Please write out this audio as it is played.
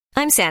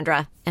I'm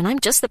Sandra, and I'm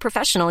just the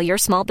professional your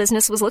small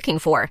business was looking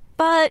for.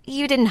 But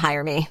you didn't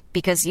hire me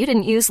because you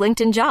didn't use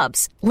LinkedIn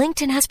Jobs.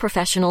 LinkedIn has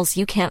professionals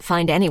you can't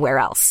find anywhere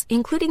else,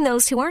 including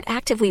those who aren't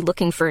actively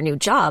looking for a new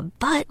job,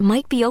 but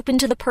might be open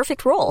to the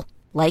perfect role,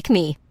 like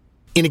me.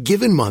 In a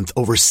given month,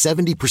 over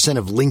 70%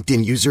 of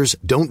LinkedIn users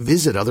don't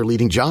visit other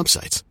leading job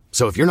sites.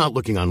 So if you're not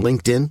looking on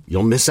LinkedIn,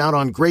 you'll miss out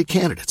on great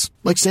candidates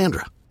like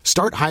Sandra.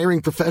 Start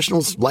hiring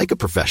professionals like a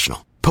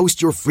professional.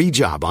 Post your free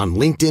job on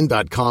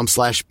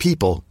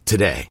linkedin.com/people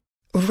today.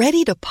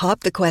 Ready to pop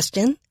the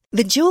question?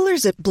 The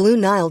jewelers at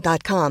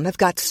BlueNile.com have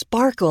got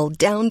sparkle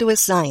down to a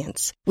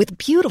science with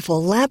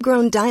beautiful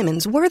lab-grown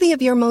diamonds worthy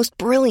of your most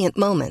brilliant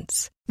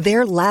moments.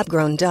 Their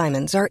lab-grown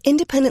diamonds are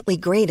independently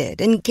graded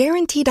and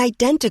guaranteed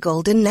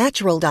identical to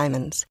natural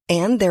diamonds,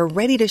 and they're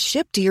ready to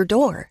ship to your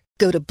door.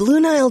 Go to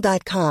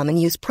BlueNile.com and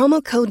use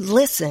promo code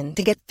LISTEN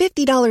to get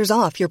 $50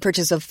 off your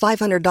purchase of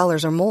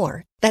 $500 or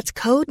more. That's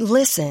code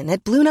LISTEN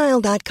at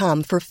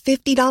BlueNile.com for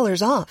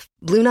 $50 off.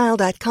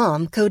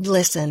 BlueNile.com, code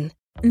LISTEN.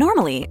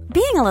 Normally,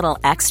 being a little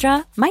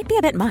extra might be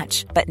a bit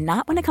much, but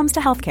not when it comes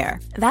to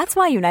healthcare. That's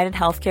why United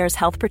Healthcare's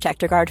Health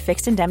Protector Guard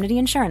fixed indemnity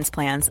insurance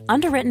plans,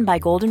 underwritten by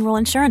Golden Rule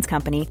Insurance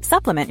Company,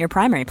 supplement your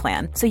primary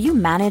plan so you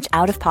manage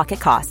out-of-pocket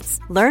costs.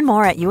 Learn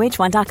more at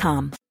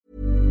UH1.com.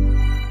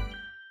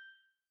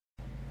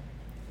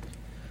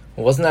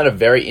 Wasn't that a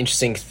very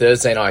interesting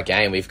Thursday night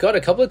game? We've got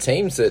a couple of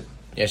teams that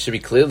should be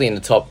clearly in the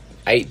top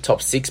 8,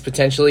 top 6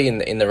 potentially in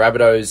the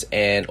Rabbitohs,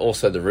 and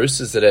also the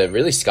Roosters that are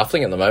really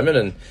scuffling at the moment.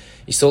 And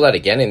you saw that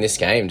again in this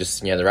game.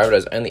 Just the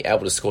Rabbitohs only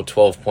able to score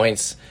 12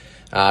 points,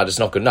 just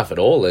not good enough at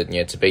all.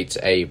 To beat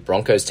a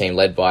Broncos team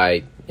led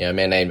by a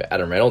man named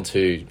Adam Reynolds,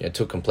 who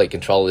took complete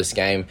control of this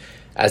game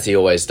as he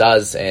always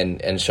does,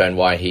 and shown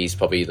why he's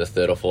probably the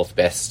 3rd or 4th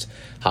best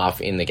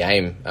half in the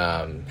game,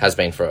 has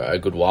been for a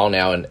good while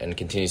now, and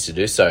continues to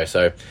do so.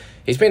 So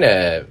he's been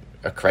a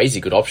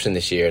crazy good option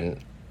this year, and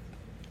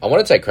I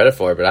want to take credit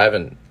for it, but I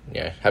haven't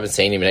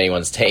seen him in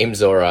anyone's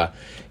teams, or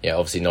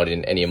obviously not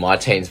in any of my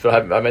teams.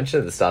 But I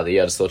mentioned at the start of the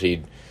year, I just thought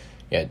he'd,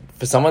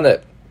 for someone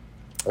that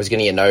was going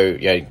to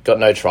get got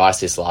no try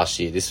assist last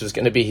year, this was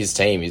going to be his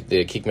team.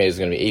 The kick meter was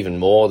going to be even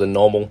more than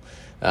normal,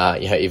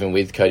 even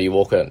with Cody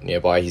Walker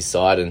by his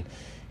side, and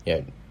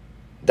they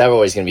were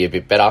always going to be a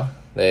bit better.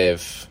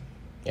 They've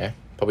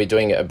probably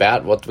doing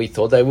about what we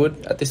thought they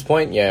would at this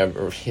point,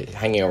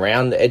 hanging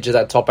around the edge of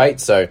that top 8.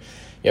 So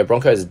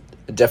Broncos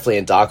are definitely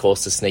a dark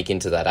horse to sneak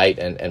into that 8,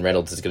 and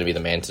Reynolds is going to be the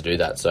man to do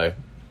that. So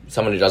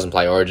someone who doesn't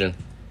play Origin,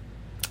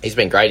 he's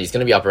been great. He's going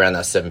to be up around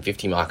that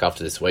 750 mark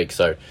after this week.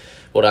 So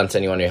well done to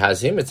anyone who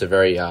has him. It's a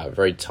very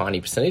very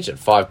tiny percentage at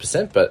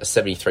 5%, but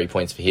 73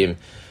 points for him,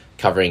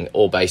 covering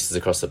all bases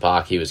across the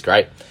park. He was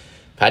great.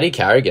 Paddy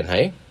Carrigan,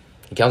 hey?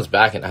 He comes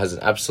back and has an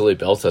absolute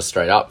belter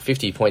straight up.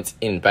 50 points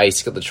in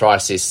base. Got the try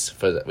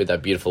assist with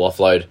that beautiful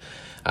offload,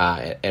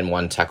 and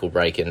 1 tackle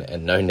break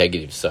and no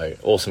negatives. So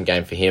awesome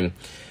game for him.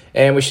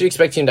 And we should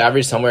expect him to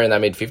average somewhere in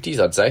that mid-50s,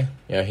 I'd say.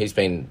 He's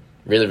been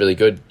really, really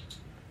good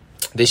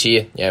this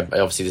year.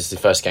 Obviously this is his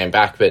first game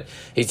back, but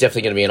he's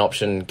definitely going to be an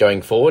option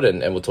going forward,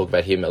 and we'll talk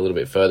about him a little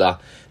bit further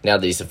now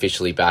that he's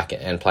officially back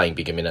and playing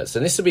bigger minutes.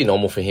 And this will be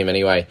normal for him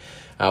anyway,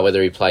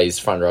 whether he plays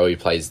front row, he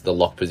plays the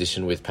lock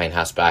position with Payne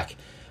Haas back.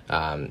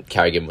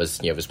 Carrigan was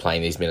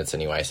playing these minutes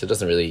anyway, so it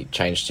doesn't really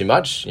change too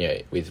much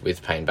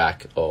with Payne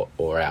back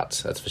or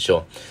out, that's for sure.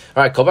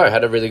 All right, Cobbo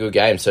had a really good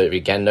game, so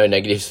again, no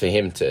negatives for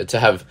him. To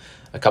have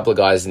a couple of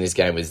guys in this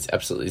game with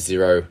absolutely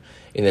 0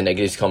 in the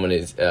negatives column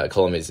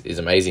is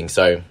amazing.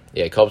 So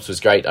yeah, Cobbs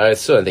was great. I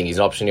still don't think he's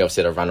an option. He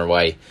obviously had a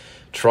runaway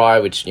try,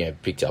 which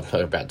picked up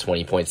about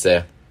 20 points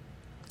there.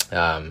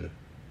 And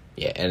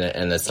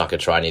then snuck a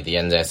try near the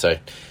end there. So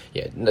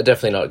yeah,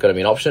 definitely not going to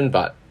be an option,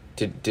 but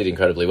did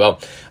incredibly well. All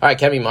right,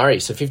 Cammy Murray,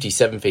 so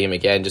 57 for him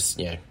again, just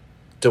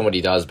doing what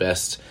he does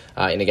best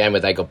in a game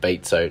where they got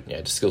beat. So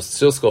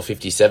still score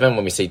 57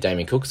 when we see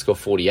Damien Cook score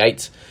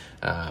 48.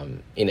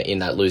 In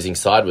that losing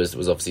side was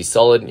obviously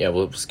solid.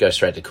 We'll just go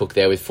straight to Cook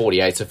there with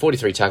 48. So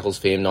 43 tackles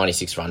for him,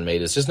 96 run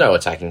meters, just no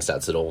attacking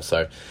stats at all.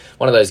 So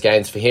one of those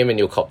games for him, and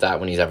you'll cop that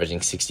when he's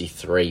averaging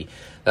 63.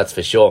 That's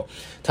for sure.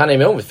 Tane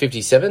Milne with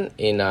 57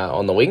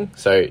 on the wing.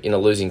 So in a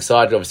losing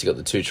side, we obviously got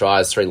the 2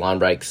 tries, 3 line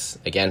breaks.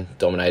 Again,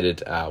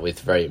 dominated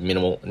with very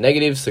minimal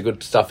negatives. So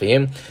good stuff for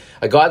him.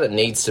 A guy that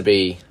needs to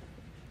be...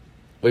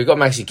 We've got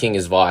Maxi King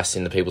as vice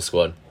in the People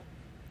squad.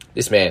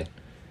 This man,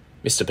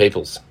 Mr.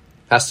 Peoples,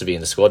 has to be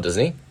in the squad,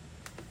 doesn't he?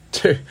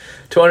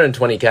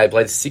 220k,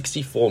 played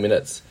 64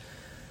 minutes.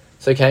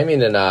 So he came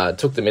in and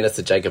took the minutes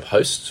that Jacob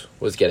Host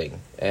was getting.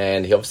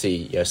 And he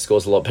obviously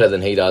scores a lot better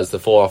than he does. The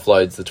 4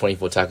 offloads, the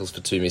 24 tackles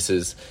for 2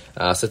 misses.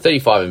 So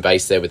 35 in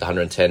base there with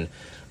 110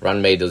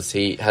 run meters.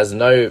 He has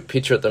no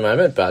picture at the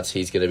moment, but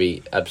he's going to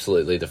be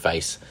absolutely the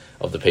face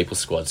of the People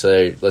squad.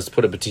 So let's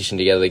put a petition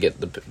together to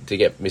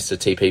get Mr.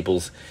 T.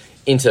 Peoples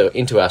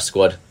into our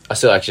squad. I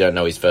still actually don't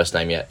know his first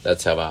name yet.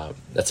 That's how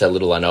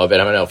little I know about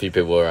him. I know a few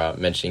people were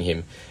mentioning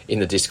him in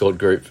the Discord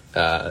group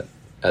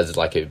as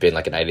being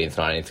like an 18th,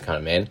 19th kind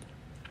of man.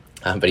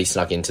 But he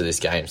snuck into this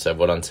game. So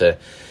well done to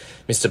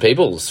Mr.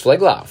 Peoples,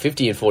 Flegler,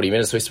 50 in 40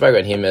 minutes. We spoke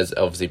about him as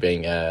obviously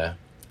being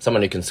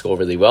someone who can score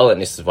really well, and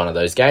this is one of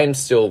those games.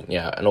 Still,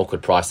 an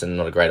awkward price and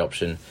not a great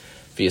option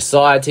for your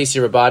side.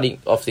 TC Rabadi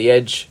off the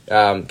edge.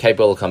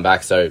 Capewell will come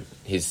back, so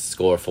his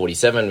score of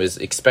 47 was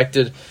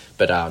expected,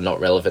 but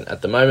not relevant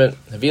at the moment.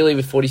 Havili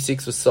with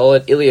 46 was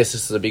solid. Ilias,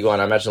 this is a big one.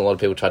 I imagine a lot of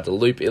people tried to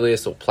loop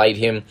Ilias or played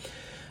him,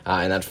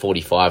 and that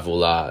 45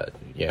 will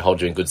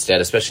hold you in good stead,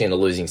 especially in a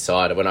losing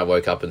side. When I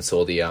woke up and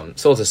saw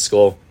the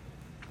score,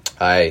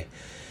 I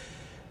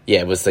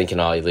was thinking,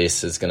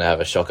 Ilias is going to have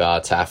a shocker.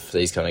 Taff,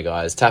 these kind of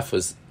guys. Taff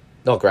was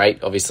not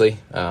great, obviously,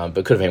 but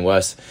could have been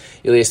worse.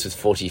 Ilias with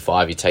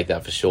 45, you take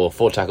that for sure.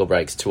 4 tackle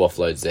breaks, 2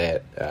 offloads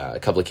there, a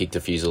couple of kick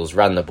defusals,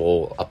 run the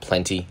ball up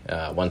plenty,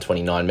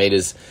 129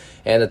 metres,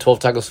 and the 12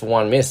 tackles for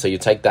 1 miss. So you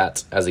take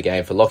that as a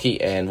game for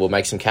Lockie, and we'll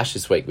make some cash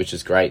this week, which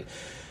is great.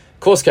 Of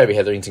course, Kobe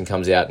Hetherington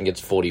comes out and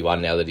gets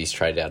 41 now that he's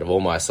traded out of all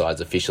my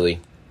sides officially.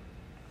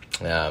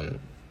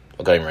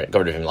 I got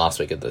rid of him last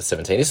week at the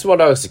 17. This is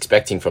what I was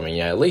expecting from him.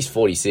 At least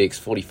 46,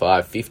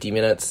 45, 50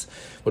 minutes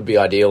would be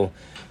ideal.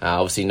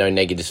 Obviously, no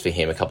negatives for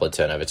him, a couple of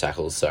turnover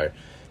tackles. So,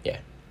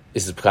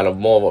 this is kind of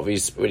more what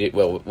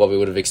we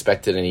would have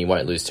expected, and he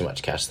won't lose too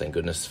much cash, thank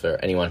goodness, for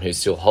anyone who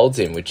still holds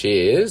him, which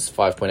is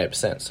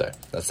 5.8%. So,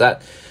 that's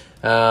that.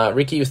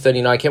 Ricky with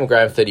 39, Campbell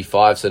Graham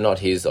 35, so not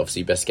his,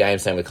 obviously, best game.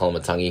 Same with Colin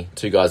Matangi,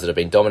 2 guys that have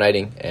been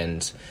dominating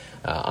and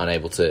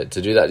unable to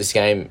do that this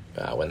game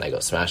when they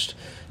got smashed.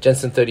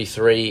 Jensen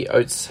 33,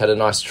 Oates had a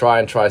nice try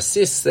and try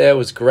assist there,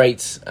 was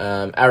great.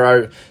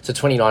 Arrow, so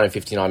 29 and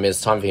 59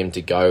 minutes, time for him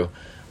to go.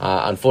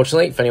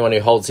 Unfortunately, for anyone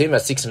who holds him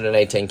at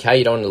 618k,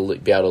 you don't want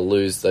to be able to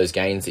lose those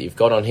gains that you've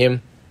got on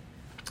him.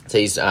 So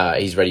he's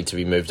ready to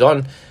be moved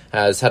on.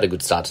 Has had a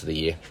good start to the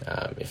year,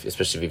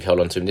 especially if you've held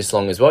on to him this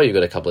long as well. You've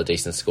got a couple of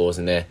decent scores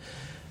in there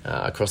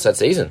across that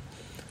season.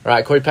 All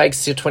right, Corey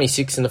Pakes,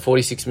 26 in the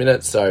 46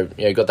 minutes, so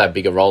got that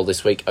bigger role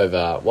this week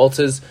over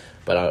Walters,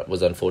 but I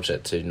was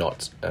unfortunate to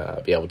not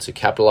be able to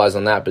capitalise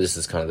on that, but this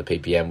is kind of the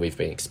PPM we've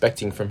been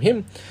expecting from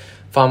him.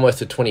 Farmworth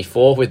to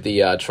 24 with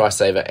the try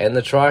saver and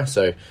the try,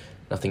 so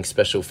nothing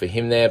special for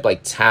him there.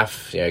 Blake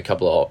Taff, a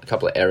couple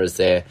of errors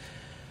there.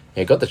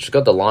 Got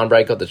the line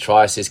break, got the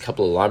try assist,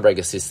 couple of line break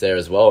assists there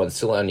as well, and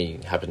still only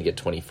happened to get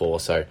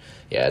 24. So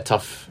a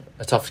tough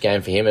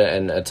game for him,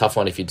 and a tough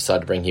one if you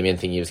decide to bring him in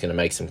thinking he was going to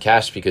make some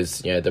cash, because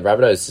the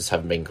Rabbitohs just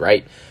haven't been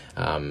great.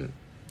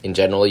 In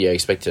general, you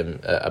expect them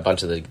a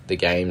bunch of the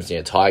games,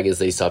 Tigers,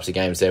 these types of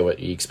games there,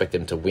 you expect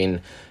them to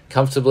win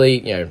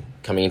comfortably.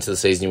 Coming into the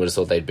season, you would have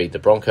thought they'd beat the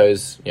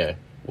Broncos,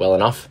 well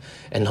enough,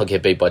 and not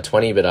get beat by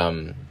 20,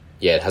 but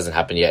it hasn't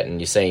happened yet, and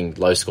you're seeing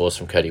low scores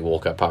from Cody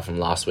Walker, apart from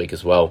last week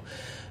as well.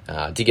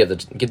 Did get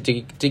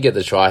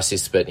the try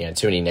assist, but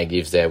too many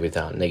negatives there with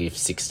negative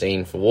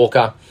 16 for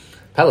Walker.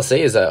 Palacia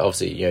is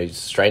obviously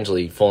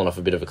strangely fallen off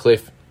a bit of a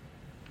cliff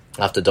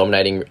after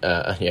dominating,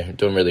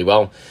 doing really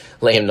well.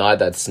 Liam Knight,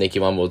 that sneaky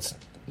one, was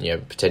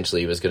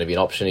potentially was going to be an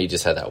option. He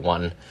just had that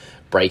one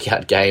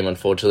breakout game,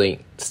 unfortunately.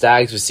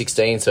 Stags was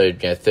 16, so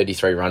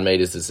 33 run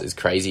meters is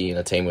crazy in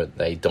a team where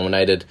they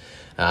dominated.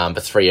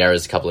 But 3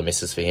 errors, a couple of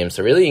misses for him.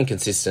 So really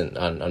inconsistent,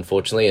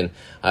 unfortunately. And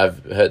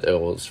I've heard,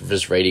 or was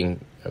just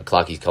reading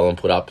Clarkie's column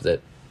put up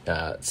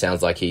that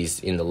sounds like he's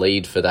in the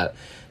lead for that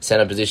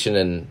centre position.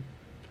 And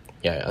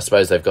I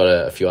suppose they've got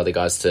a few other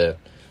guys to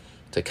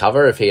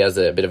cover if he has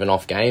a bit of an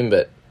off game.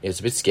 But it's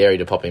a bit scary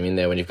to pop him in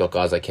there when you've got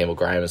guys like Campbell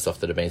Graham and stuff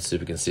that have been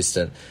super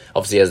consistent.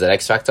 Obviously, he has that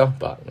X factor,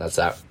 but that's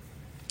that.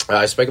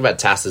 I spoke about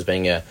Tass as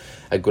being a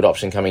good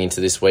option coming into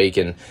this week,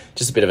 and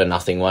just a bit of a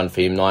nothing one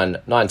for him.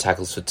 Nine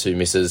tackles for 2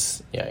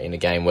 misses in a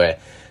game where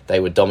they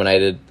were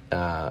dominated,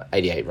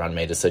 88 run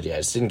meters. So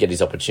just didn't get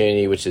his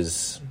opportunity, which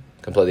is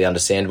completely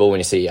understandable when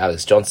you see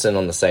Alex Johnson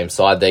on the same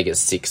side. They get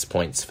 6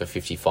 points for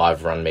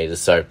 55 run meters.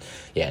 So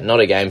not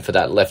a game for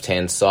that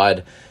left-hand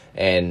side.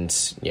 And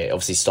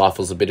obviously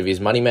stifles a bit of his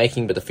money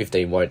making, but the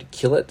 15 won't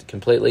kill it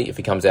completely. If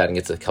he comes out and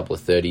gets a couple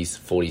of 30s,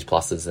 40s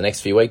pluses the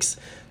next few weeks,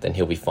 then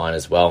he'll be fine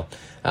as well.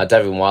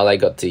 David Wiley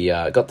got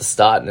the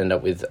start and ended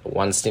up with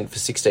one stint for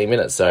 16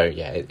 minutes. So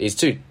he's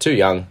too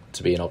young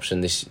to be an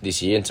option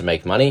this year and to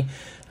make money,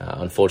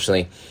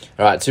 unfortunately.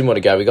 All right, 2 more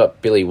to go. We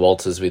got Billy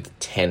Walters with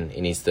 10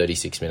 in his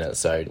 36 minutes.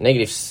 So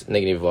negative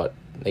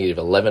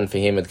 11 for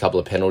him with a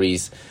couple of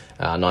penalties,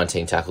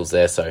 19 tackles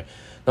there. So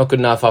not good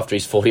enough after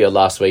his 40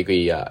 last week.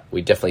 We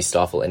definitely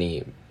stifle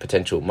any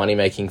potential money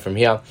making from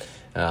here,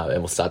 and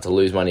we'll start to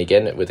lose money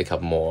again with a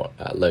couple more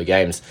low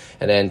games.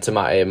 And then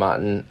Tamai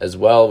Martin as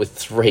well with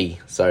 3,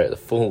 so the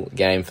full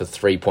game for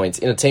 3 points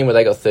in a team where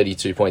they got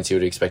 32 points. You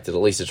would have expected at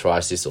least a try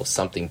assist or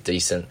something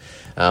decent,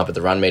 but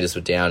the run meters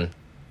were down.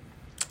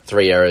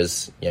 3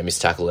 errors,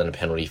 missed tackle and a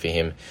penalty for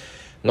him.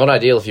 Not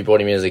ideal if you brought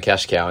him in as a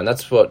cash cow, and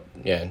that's what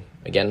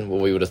again what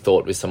we would have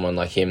thought with someone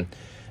like him.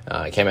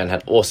 Came out and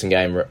had an awesome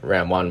game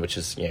round 1, which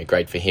is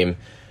great for him,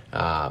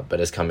 but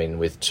has come in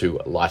with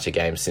 2 lighter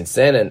games since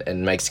then,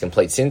 and makes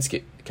complete sense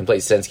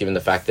given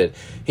the fact that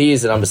he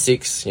is a number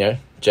 6.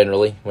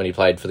 Generally when he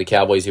played for the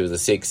Cowboys, he was a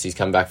 6. He's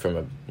come back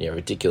from a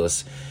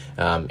ridiculous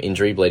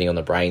injury, bleeding on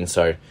the brain,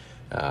 so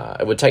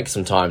it would take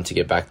some time to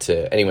get back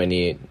to anywhere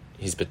near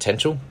his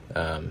potential.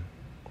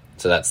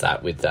 So that's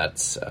that with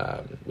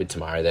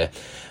Tomorrow there.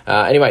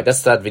 Anyway,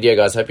 that's that video,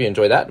 guys. Hope you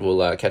enjoy that.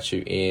 We'll catch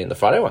you in the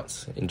Friday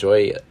ones.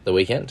 Enjoy the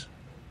weekend.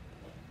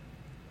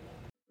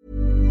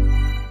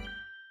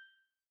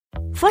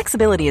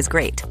 Flexibility is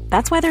great.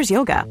 That's why there's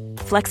yoga.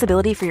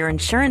 Flexibility for your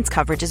insurance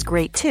coverage is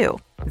great too.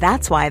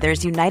 That's why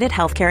there's United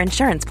Healthcare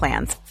Insurance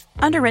Plans.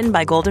 Underwritten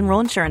by Golden Rule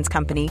Insurance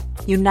Company,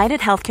 United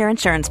Healthcare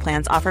Insurance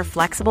Plans offer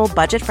flexible,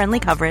 budget-friendly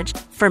coverage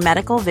for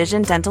medical,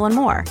 vision, dental, and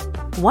more.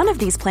 One of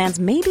these plans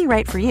may be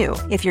right for you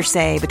if you're,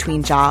 say,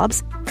 between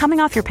jobs, coming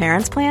off your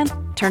parents' plan,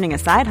 turning a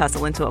side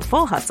hustle into a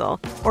full hustle,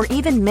 or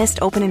even missed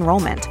open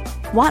enrollment.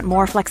 Want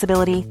more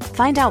flexibility?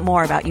 Find out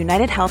more about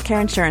United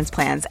Healthcare Insurance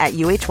Plans at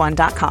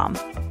uh1.com.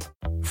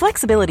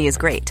 Flexibility is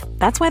great.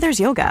 That's why there's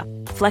yoga.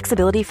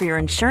 Flexibility for your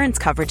insurance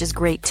coverage is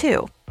great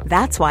too.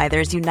 That's why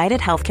there's United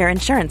Healthcare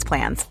Insurance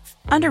Plans.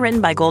 Underwritten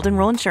by Golden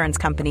Rule Insurance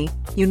Company,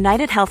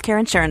 United Healthcare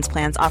Insurance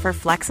Plans offer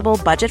flexible,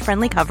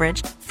 budget-friendly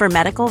coverage for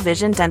medical,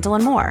 vision, dental,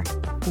 and more.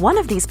 One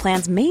of these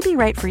plans may be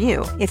right for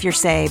you if you're,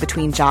 say,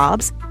 between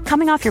jobs,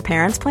 coming off your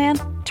parents' plan,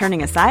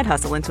 turning a side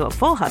hustle into a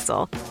full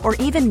hustle, or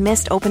even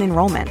missed open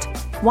enrollment.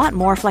 Want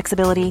more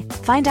flexibility?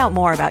 Find out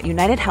more about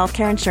United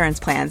Healthcare Insurance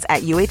Plans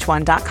at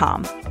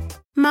uh1.com.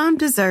 Mom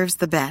deserves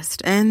the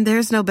best, and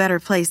there's no better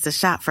place to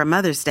shop for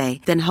Mother's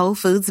Day than Whole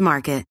Foods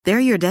Market. They're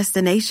your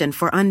destination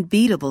for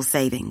unbeatable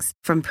savings,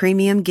 from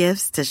premium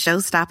gifts to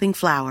show-stopping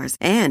flowers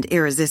and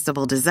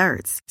irresistible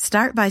desserts.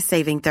 Start by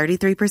saving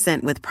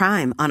 33% with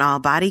Prime on all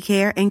body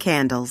care and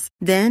candles.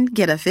 Then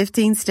get a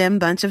 15-stem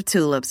bunch of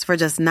tulips for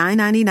just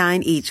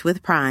 $9.99 each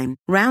with Prime.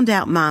 Round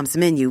out Mom's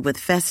menu with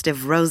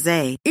festive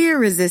rosé,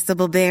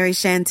 irresistible berry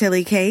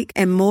chantilly cake,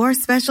 and more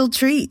special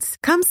treats.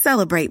 Come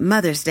celebrate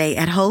Mother's Day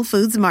at Whole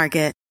Foods Market.